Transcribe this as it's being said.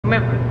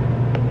Remember.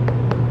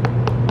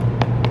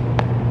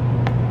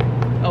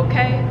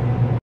 Okay?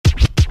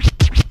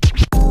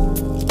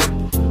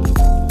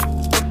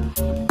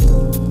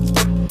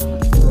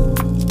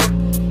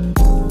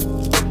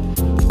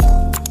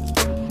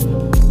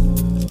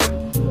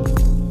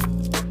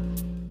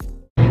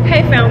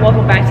 Hey fam,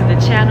 welcome back to the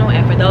channel,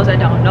 and for those that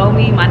don't know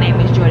me, my name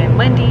is Jordan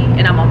Mundy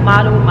and I'm a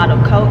model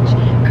coach,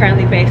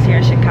 currently based here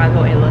in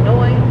Chicago,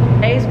 Illinois.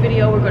 Today's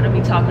video we're going to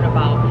be talking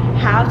about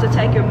how to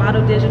take your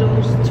model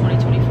digitals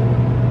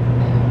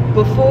 2024.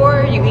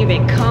 Before you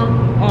even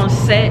come on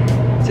set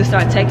to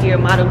start taking your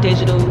model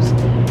digitals,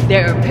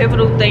 there are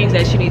pivotal things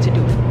that you need to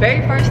do.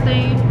 Very first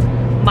thing,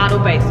 model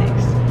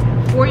basics.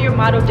 For your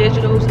model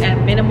digitals,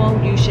 at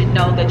minimum, you should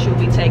know that you'll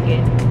be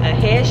taking a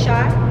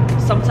headshot.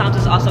 Sometimes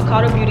it's also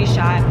called a beauty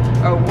shot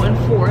or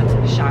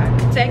 1/4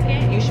 shot.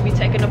 Second, you should be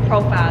taking a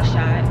profile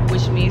shot,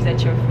 which means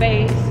that your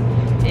face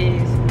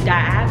is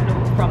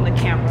diagonal from the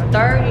camera.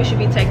 Third, you should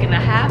be taking a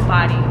half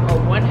body or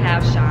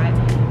 1/2 shot.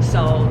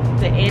 So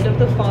the end of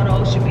the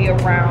photo should be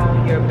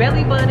around your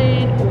belly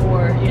button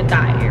or your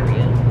thigh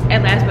area.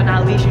 And last but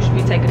not least, you should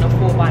be taking a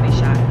full body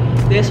shot.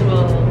 This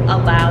will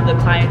allow the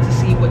client to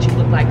see what you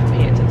look like from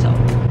head to toe.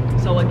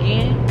 So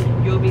again,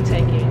 you'll be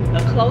taking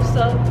a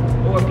close-up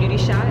or a beauty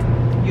shot.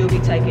 You'll be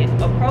taking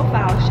a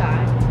profile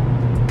shot.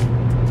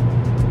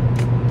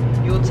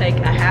 You'll take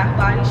a half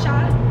body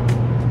shot,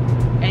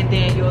 and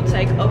then you'll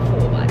take a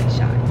full body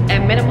shot.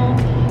 At minimum,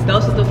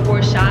 those are the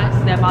 4 shots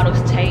that models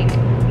take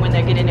when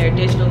they're getting their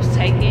digitals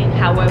taken.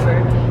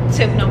 However,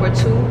 tip number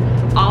 2,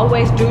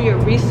 always do your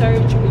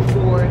research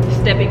before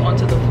stepping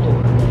onto the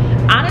floor.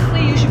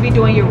 Honestly, you should be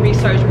doing your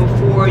research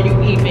before you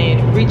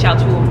even reach out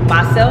to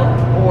myself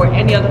or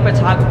any other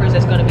photographers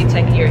that's going to be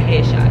taking your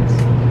headshots.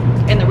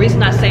 And the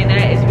reason I say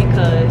that is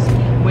because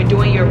when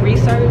doing your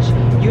research,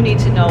 you need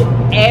to know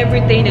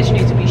everything that you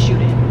need to be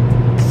shooting.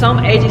 Some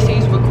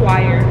agencies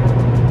require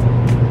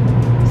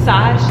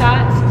side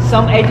shots.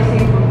 Some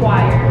agencies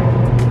require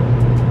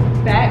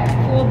back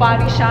full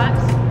body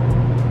shots.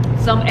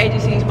 Some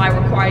agencies might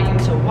require you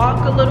to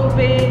walk a little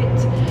bit.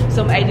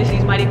 Some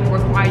agencies might even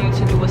require you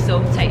to do a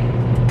self-tape.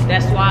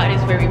 That's why it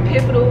is very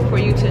pivotal for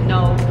you to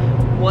know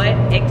what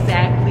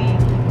exactly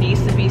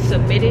needs to be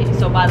submitted,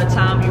 so by the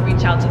time you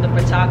reach out to the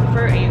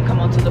photographer and you come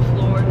onto the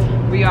floor,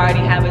 we already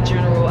have a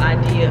general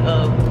idea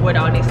of what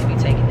all needs to be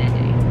taken that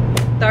day.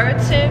 Third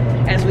tip,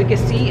 as we can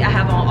see, I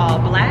have on all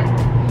black.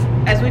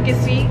 As we can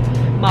see,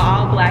 my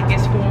all black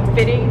is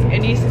form-fitting.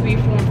 It needs to be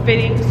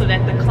form-fitting so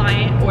that the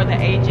client or the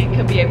agent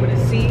can be able to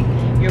see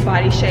your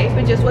body shape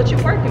and just what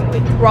you're working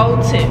with.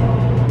 Pro tip,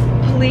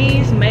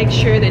 please make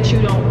sure that you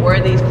don't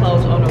wear these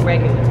clothes on a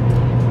regular.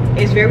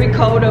 It's very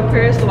cold up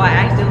here, so I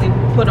accidentally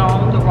put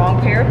on the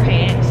wrong pair of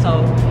pants.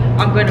 So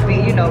I'm going to be,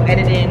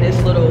 editing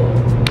this little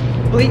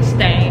bleach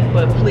stain.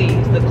 But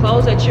please, the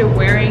clothes that you're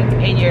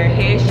wearing in your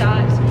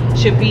headshots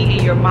should be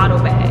in your model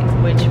bag,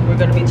 which we're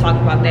going to be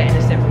talking about that in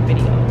a separate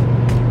video.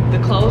 The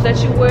clothes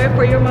that you wear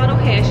for your model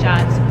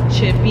headshots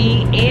should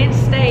be and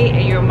stay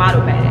in your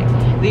model bag.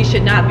 These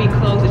should not be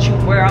clothes that you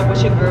wear out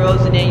with your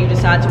girls and then you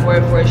decide to wear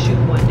it for a shoot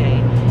one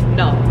day.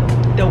 No.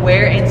 The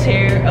wear and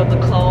tear of the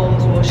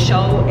clothes will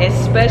show,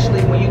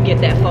 especially when you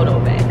get that photo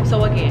back.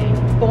 So again,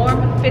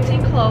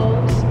 form-fitting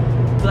clothes,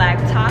 black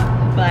top,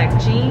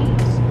 black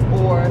jeans,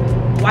 or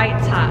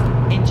white top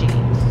and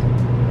jeans.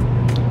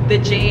 The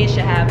jeans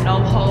should have no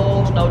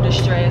holes, no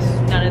distress,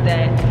 none of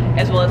that,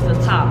 as well as the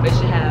top. It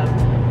should have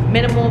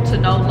minimal to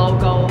no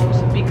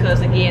logos, because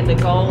again, the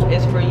goal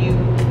is for you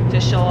to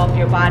show off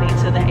your body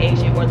to the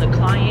agent or the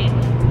client,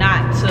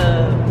 not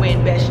to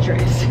win best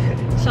dress.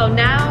 So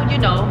now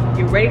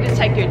you're ready to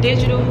take your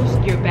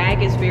digitals. Your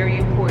bag is very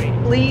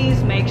important.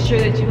 Please make sure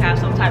that you have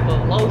some type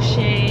of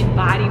lotion,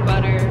 body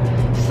butter,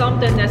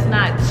 something that's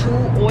not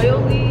too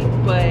oily,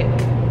 but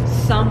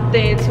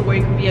something to where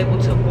you can be able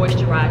to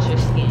moisturize your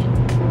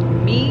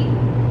skin. Me,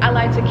 I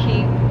like to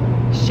keep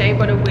shea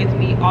butter with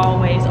me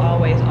always,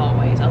 always,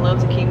 always. I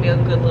love to keep me a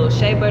good little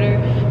shea butter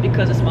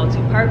because it's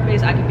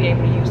multi-purpose. I can be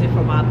able to use it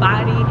for my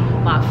body,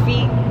 my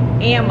feet,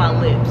 and my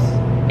lips.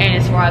 And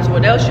as far as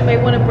what else you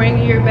may want to bring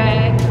in your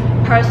bag,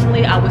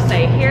 personally, I would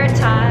say hair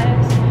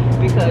ties,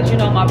 because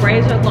my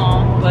braids are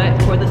long,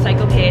 but for the sake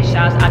of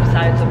headshots, I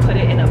decided to put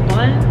it in a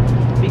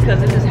bun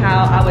because this is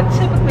how I would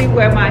typically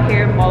wear my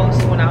hair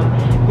most when I'm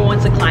going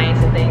to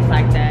clients and things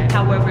like that.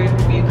 However,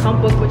 when you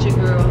come book with your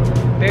girl,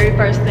 very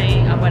first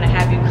thing, I'm going to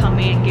have you come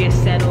in, get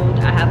settled.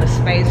 I have a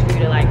space for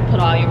you to put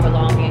all your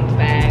belongings,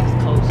 bags,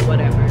 coats,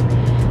 whatever.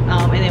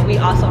 And then we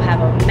also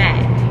have a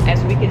mat.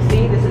 As we can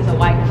see, this is a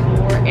white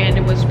floor and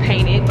it was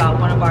painted by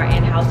one of our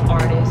in-house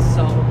artists.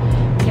 So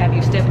we have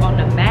you step on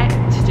the mat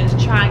to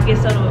just try and get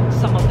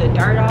some of the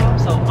dirt off,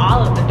 so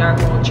all of the dirt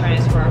won't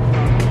transfer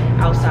from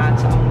outside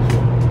to on the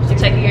floor. So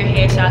taking your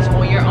headshots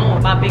on your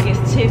own. My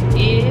biggest tip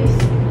is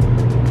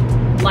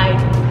lighting.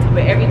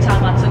 But every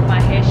time I took my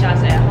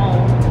headshots at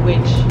home,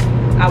 which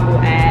I will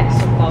add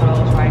some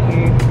photos right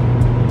here,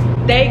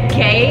 they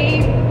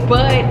gave,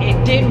 but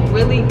it didn't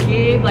really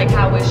give like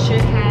how it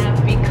should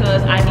have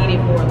because I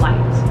needed more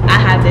lights. I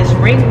have this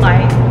ring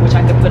light, which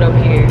I could put up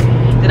here,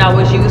 that I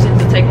was using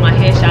to take my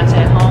headshots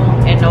at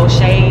home, and no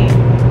shade,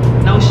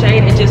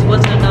 it just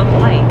wasn't enough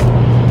light.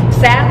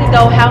 Sadly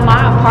though, how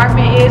my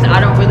apartment is, I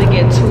don't really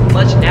get too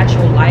much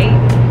natural light,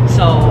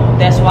 so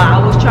that's why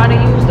I was trying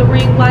to use the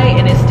ring light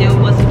and it still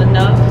wasn't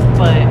enough.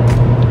 But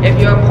if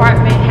your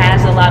apartment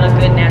has a lot of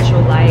good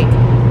natural light,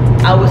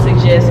 I would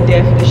suggest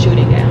definitely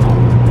shooting at home.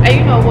 And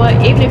you know what,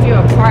 even if your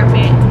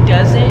apartment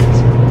doesn't,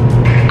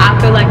 I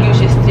feel like you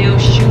should still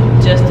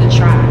shoot just to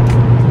try,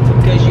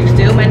 because you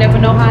still may never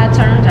know how it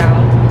turns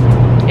out.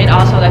 And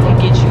also that can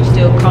get you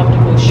still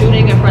comfortable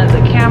shooting in front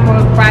of the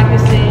camera,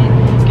 practicing,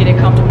 getting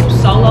comfortable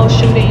solo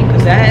shooting,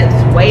 because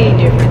that's way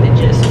different than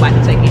just like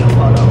taking your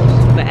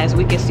photos. But as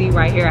we can see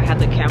right here, I have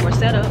the camera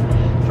set up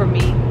for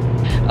me.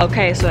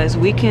 Okay, so as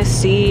we can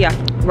see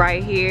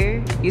right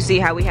here, you see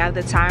how we have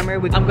the timer.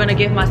 I'm gonna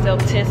give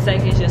myself 10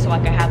 seconds just so I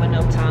can have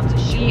enough time to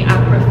shoot. I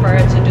prefer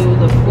to do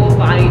the full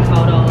body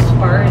photos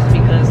first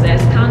because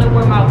that's kind of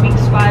where my weak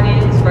spot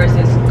is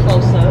versus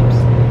close-ups.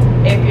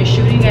 If you're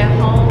shooting at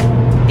home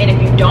and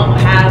if you don't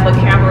have a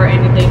camera or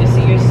anything to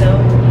see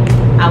yourself,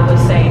 I would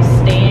say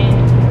stand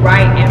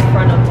right in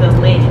front of the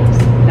lens.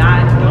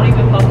 Don't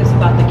even focus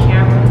about the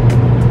camera.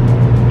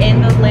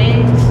 In the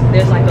lens,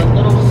 there's like a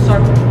little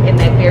circle in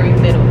that very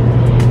middle.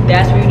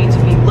 That's where you need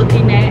to be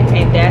looking at,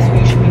 and that's where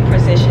you should be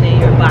positioning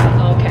your body.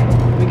 Okay,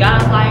 we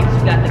got our lights,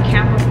 we got the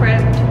camera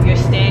prepped, you're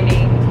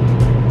standing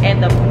in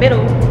the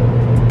middle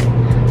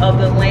of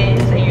the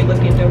lens and you're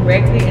looking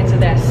directly into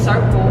that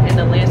circle in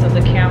the lens of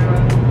the camera.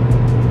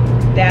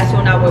 That's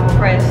when I would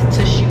press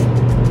to shoot.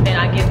 And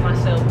I give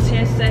myself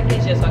 10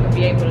 seconds just so I can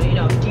be able to, you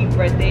know, deep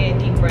breath in,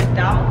 deep breath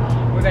out.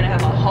 We're gonna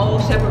have a whole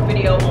separate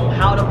video on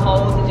how to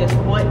pose and just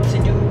what to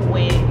do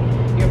when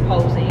you're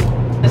posing.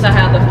 Since I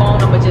have the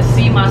phone, I'm gonna just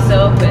see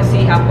myself and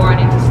see how far I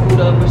need to scoot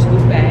up or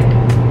scoot back.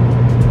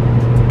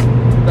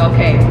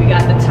 Okay, we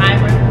got the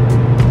timer.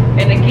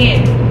 And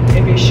again,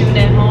 if you're shooting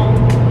at home,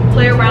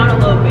 play around a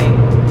little bit.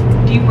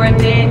 Deep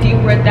breath in,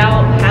 deep breath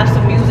out, have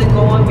some music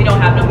going. We don't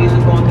have no music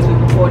going because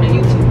we're recording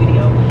a YouTube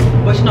video.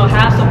 But you know,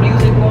 have some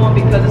music going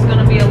because it's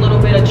gonna be a little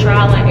bit of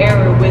trial and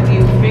error with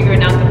you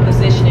figuring out the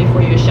positioning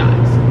for your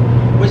shots.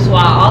 Which is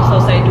why I also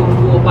say do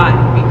full body,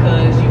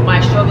 because you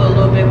might struggle a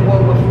little bit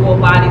more with full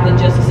body than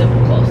just a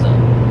simple close-up.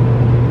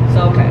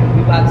 So okay,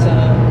 we about to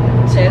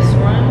test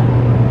run.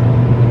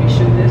 Let me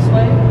shoot this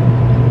way.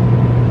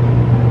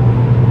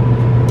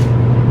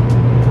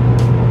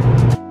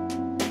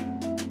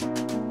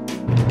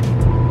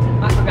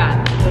 I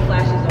forgot, the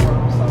flashes are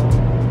on, so.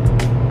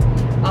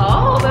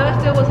 Oh, that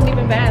still wasn't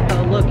even bad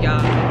though, look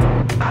y'all.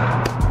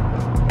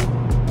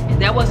 And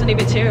that wasn't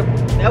even terrible.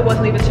 That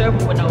wasn't even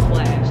terrible with no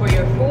flash. For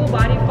your full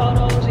body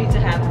photos, you need to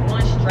have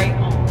one straight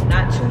on,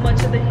 not too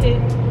much of the hit.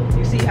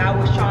 You see how I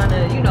was trying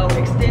to, you know,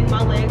 extend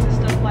my legs and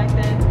stuff like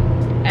that.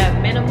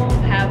 At minimum,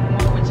 have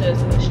one with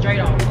just a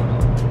straight on photo.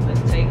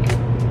 Let's take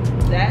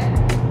that.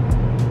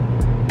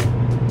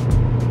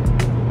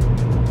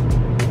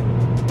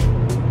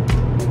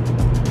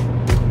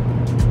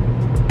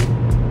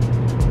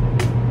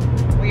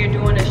 When you're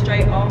doing a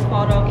straight on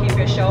photo, keep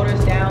your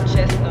shoulders down,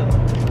 chest up.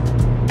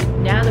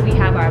 Now that we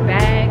have our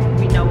bag,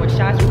 we know what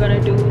shots we're gonna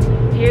do.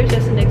 Here's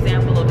just an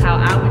example of how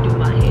I would do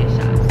my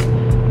headshots.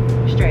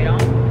 Straight on.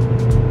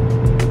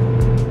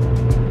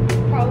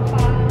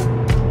 Profile.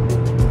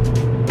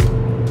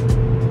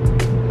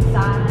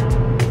 Side.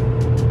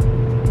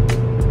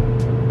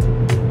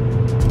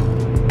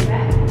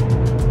 Back.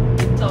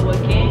 So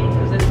again,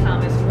 because this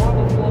time it's more of a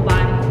full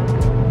body.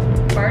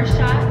 First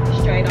shot,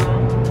 straight on.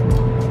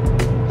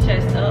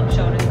 Chest up,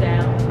 shoulders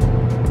down.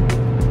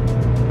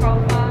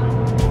 Profile.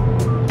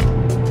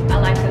 I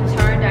like to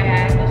turn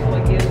diagonal so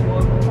it gives more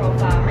of a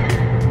profile.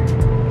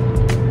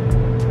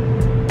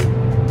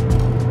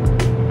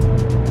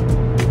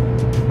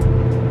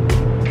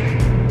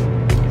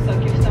 Suck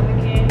your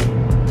stomach in.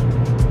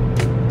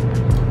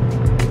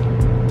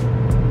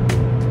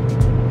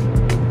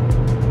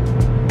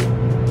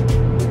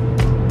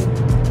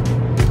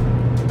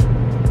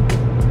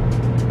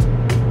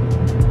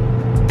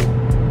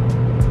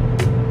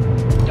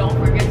 Don't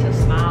forget to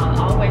smile.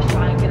 Always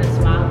try and get a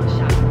smile in the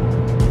shot.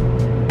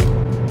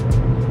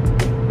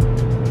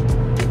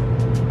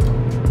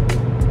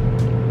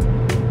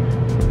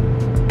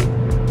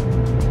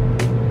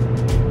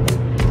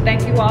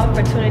 Thank you all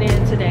for tuning in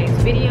to today's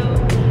video.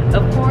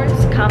 Of course,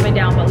 comment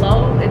down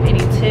below if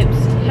any tips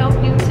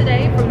helped you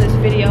today from this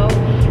video.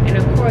 And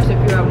of course, if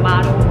you're a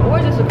model or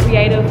just a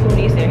creative who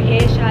needs their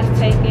headshots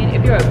taken,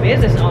 if you're a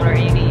business owner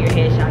and you need your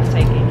headshots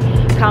taken,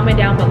 comment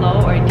down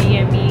below or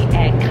DM me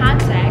at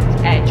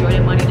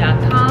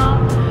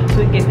contact@jordanmoney.com so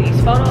we can get these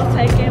photos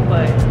taken.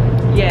 But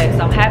yes,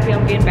 I'm happy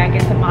I'm getting back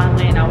into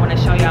modeling. I want to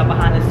show y'all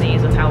behind the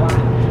scenes of how I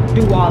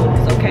do all of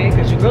this, okay?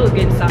 Because your girl is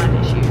getting signed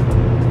this year,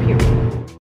 period.